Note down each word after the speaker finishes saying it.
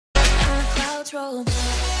outro.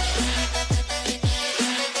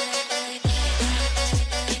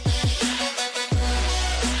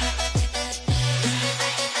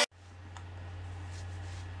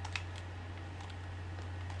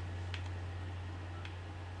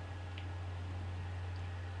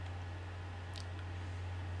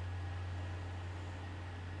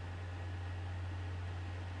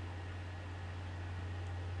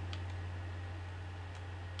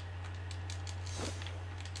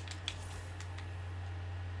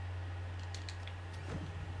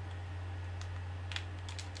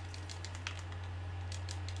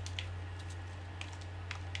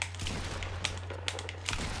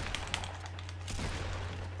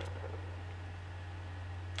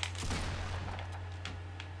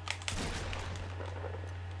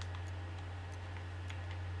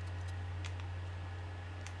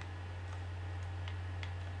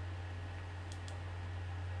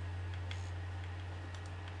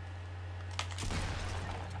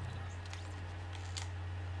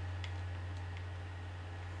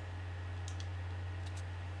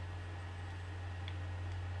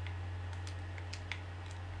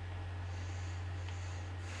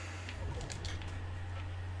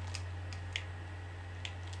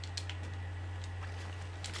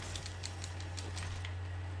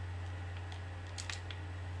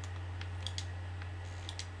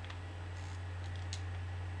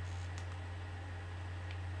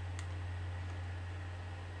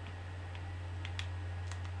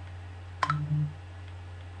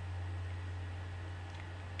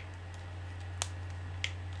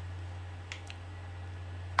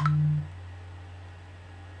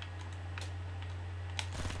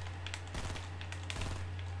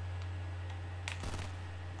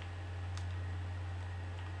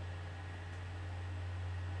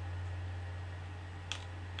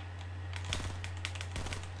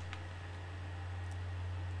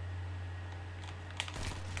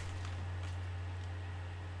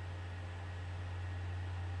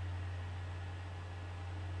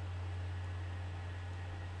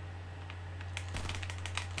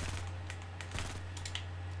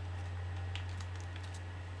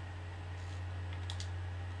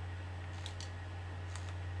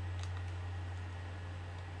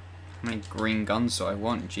 How many green guns do I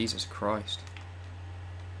want? Jesus Christ.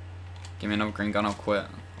 Give me another green gun, I'll quit.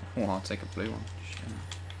 Oh, I'll take a blue one. Shit.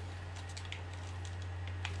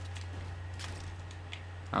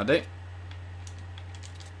 I'll do.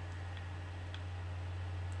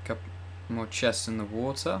 Couple more chests in the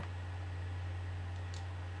water.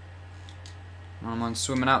 I don't mind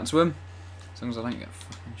swimming out to him. As long as I don't get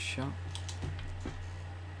fucking shot.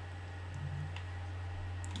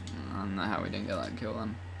 I don't know how we didn't get that kill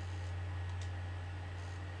then.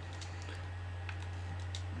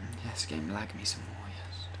 This game lagged me some more,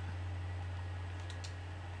 yes.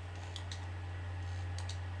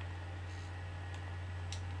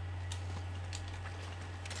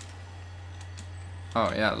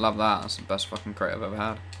 Oh yeah, love that. That's the best fucking crate I've ever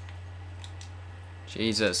had.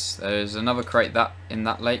 Jesus, there's another crate in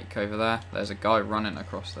that lake over there. There's a guy running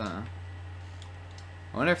across there.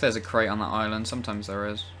 I wonder if there's a crate on that island. Sometimes there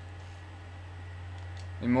is.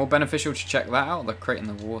 Be more beneficial to check that out, or the crate in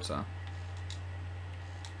the water?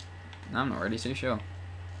 I'm not really too sure.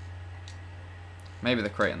 Maybe the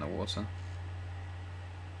crate in the water.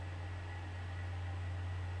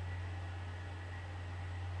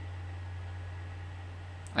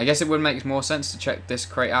 I guess it would make more sense to check this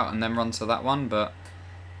crate out and then run to that one, but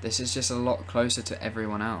this is just a lot closer to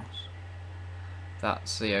everyone else.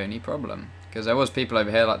 That's the only problem. Because there was people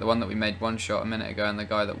over here, like the one that we made one shot a minute ago, and the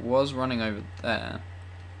guy that was running over there.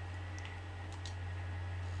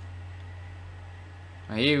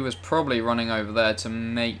 He was probably running over there to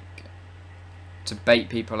bait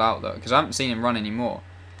people out though, because I haven't seen him run anymore.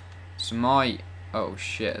 So oh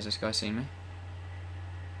shit, has this guy seen me?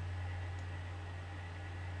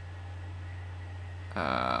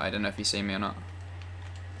 I don't know if he's seen me or not.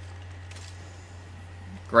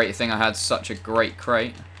 Great thing I had such a great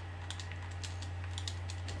crate.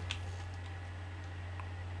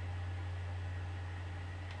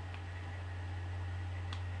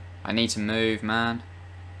 I need to move, man.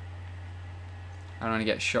 I don't want to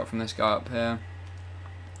get shot from this guy up here.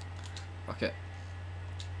 Fuck it.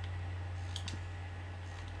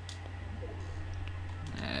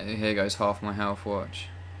 Yeah, here goes half my health, watch.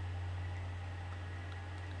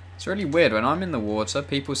 It's really weird, when I'm in the water,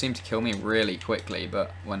 people seem to kill me really quickly,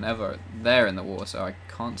 but whenever they're in the water, I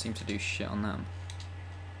can't seem to do shit on them.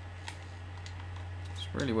 It's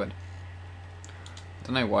really weird. I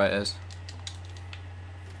don't know why it is.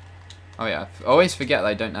 Oh yeah, I always forget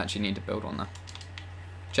they don't actually need to build one there.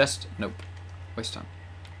 Just, nope. Waste time.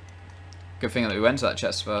 Good thing that we went to that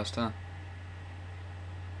chest first, huh?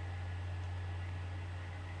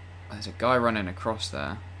 There's a guy running across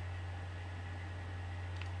there.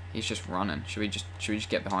 He's just running. Should we just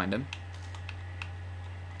get behind him?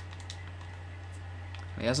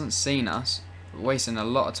 He hasn't seen us. We're wasting a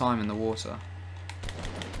lot of time in the water.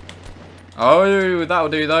 Oh, that'll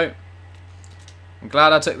do though. I'm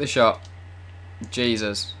glad I took the shot.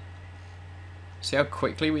 Jesus. See how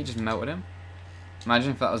quickly we just melted him?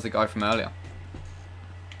 Imagine if that was the guy from earlier.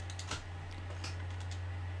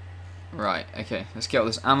 Right, okay. Let's get all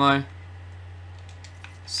this ammo.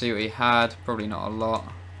 See what he had. Probably not a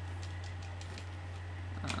lot.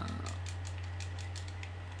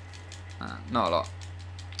 Not a lot.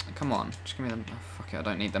 Come on. Just give me them. Oh, fuck it. I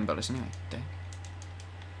don't need them bullets anyway. Dick.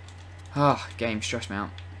 Ah, game stressed me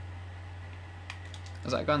out.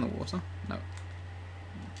 Is that a guy in the water? No.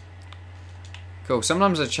 Cool.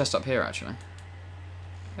 Sometimes there's a chest up here, actually.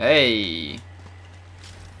 Hey!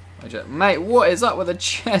 Mate, what is up with the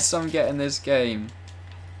chests I'm getting this game?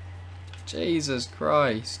 Jesus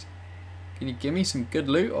Christ. Can you give me some good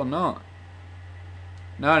loot or not?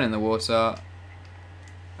 No one in the water.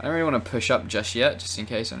 I don't really want to push up just yet, just in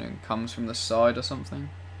case anyone comes from the side or something.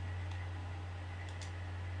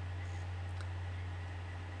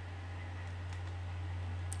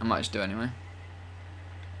 I might just do it anyway.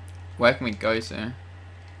 Where can we go to?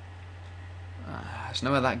 There's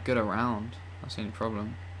nowhere that good around. That's the only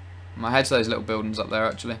problem. My head to those little buildings up there,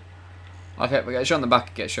 actually. Okay, if I get shot in the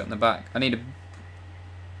back, I get shot in the back. I need a...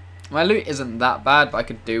 My loot isn't that bad, but I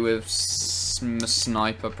could do with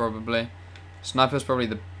sniper, probably. Sniper's probably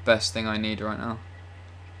the best thing I need right now.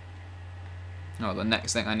 Oh, the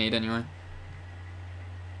next thing I need, anyway.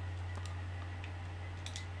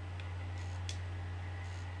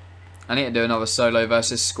 I need to do another solo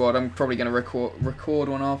versus squad. I'm probably going to record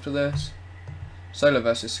one after this. Solo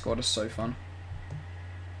versus squad is so fun.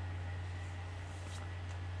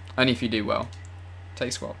 Only if you do well.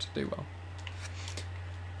 Take squad to do well.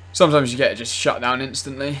 Sometimes you get it just shut down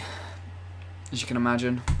instantly, as you can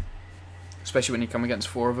imagine. Especially when you come against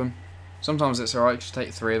 4 of them. Sometimes it's alright to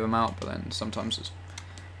take 3 of them out, but then sometimes it's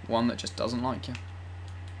one that just doesn't like you.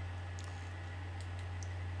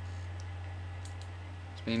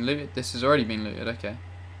 It's been looted. This has already been looted, okay.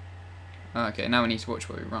 Okay, now we need to watch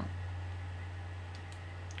where we run.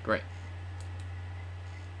 Great.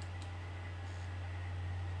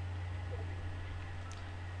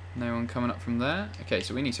 No one coming up from there. Okay,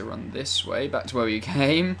 so we need to run this way, back to where we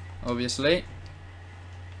came, obviously.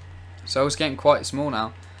 So it's getting quite small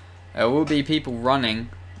now. There will be people running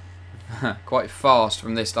quite fast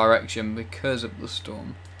from this direction because of the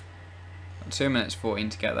storm. 2 minutes 14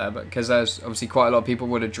 to get there, but because there's obviously quite a lot of people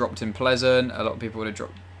would have dropped in Pleasant, a lot of people would have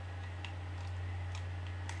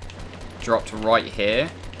dropped right here.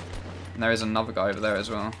 And there is another guy over there as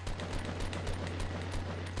well.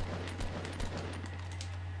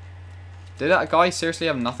 Did that guy seriously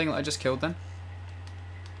have nothing that I just killed then?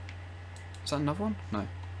 Is that another one? No.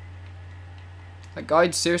 That guy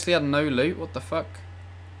seriously had no loot? What the fuck?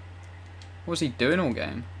 What was he doing all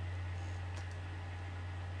game?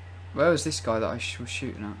 Where was this guy that I was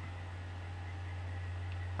shooting at?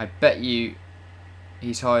 I bet you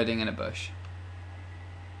he's hiding in a bush.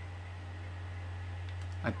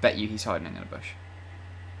 I bet you he's hiding in a bush.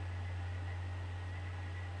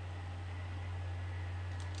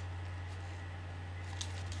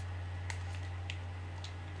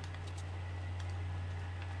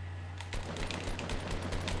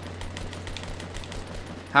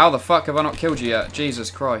 How the fuck have I not killed you yet? Jesus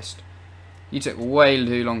Christ. You took way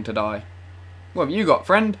too long to die. What have you got,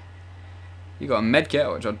 friend? You got a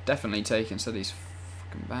medkit, which I'll definitely take instead of these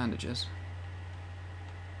fucking bandages.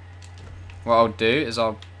 What I'll do is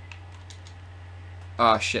I'll...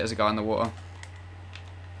 Ah, shit, there's a guy in the water.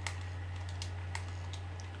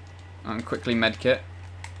 And quickly medkit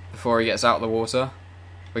before he gets out of the water.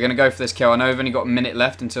 We're going to go for this kill. I know we've only got a minute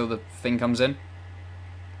left until the thing comes in.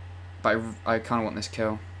 But I kind of want this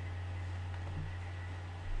kill.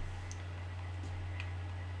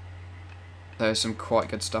 There's some quite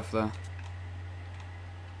good stuff there.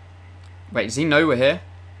 Wait, does he know we're here?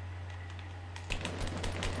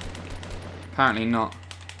 Apparently not.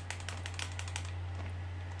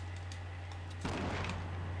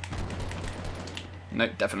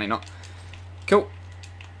 Nope, definitely not. Cool.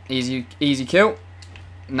 Easy kill.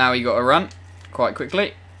 Now he got to run quite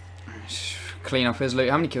quickly. Clean up his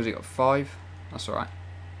loot. How many kills he got? 5? That's alright.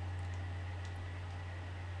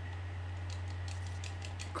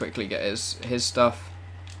 Quickly get his stuff.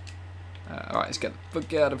 Alright, let's get the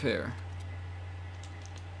fuck out of here.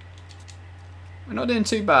 We're not doing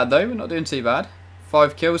too bad though. We're not doing too bad.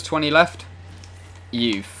 5 kills, 20 left.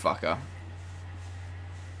 You fucker.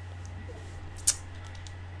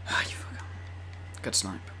 Ah, you fucker. Good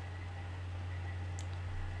snipe.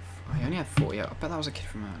 Oh, he only had 40. I bet that was a kid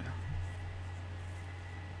from earlier.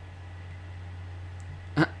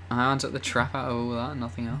 I took the trap out of all that,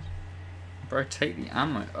 nothing else. Bro, take the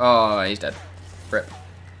ammo. Oh, he's dead. Rip.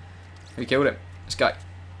 Who killed him? This guy.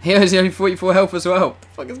 He has only 44 health as well. What the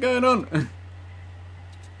fuck is going on?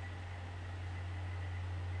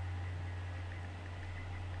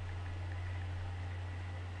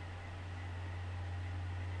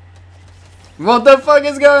 What the fuck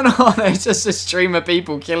is going on? It's just a stream of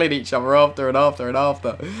people killing each other after and after and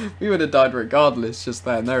after. We would have died regardless just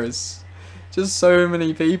then. There is just so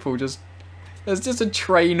many people. There's just a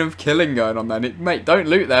train of killing going on then. Mate, don't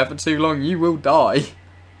loot there for too long. You will die.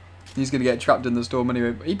 He's going to get trapped in the storm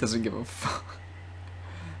anyway. But he doesn't give a fuck.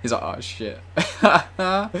 He's like, oh shit.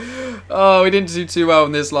 Oh, we didn't do too well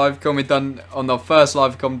on this live com. We done on the first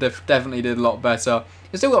live com. Definitely did a lot better.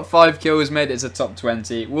 We still got 5 kills, made it to top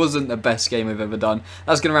 20. It wasn't the best game we've ever done.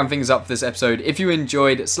 That's going to round things up for this episode. If you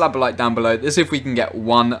enjoyed, slap a like down below. Let's see if we can get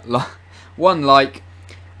one like.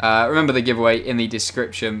 Remember the giveaway in the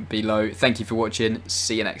description below. Thank you for watching.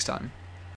 See you next time.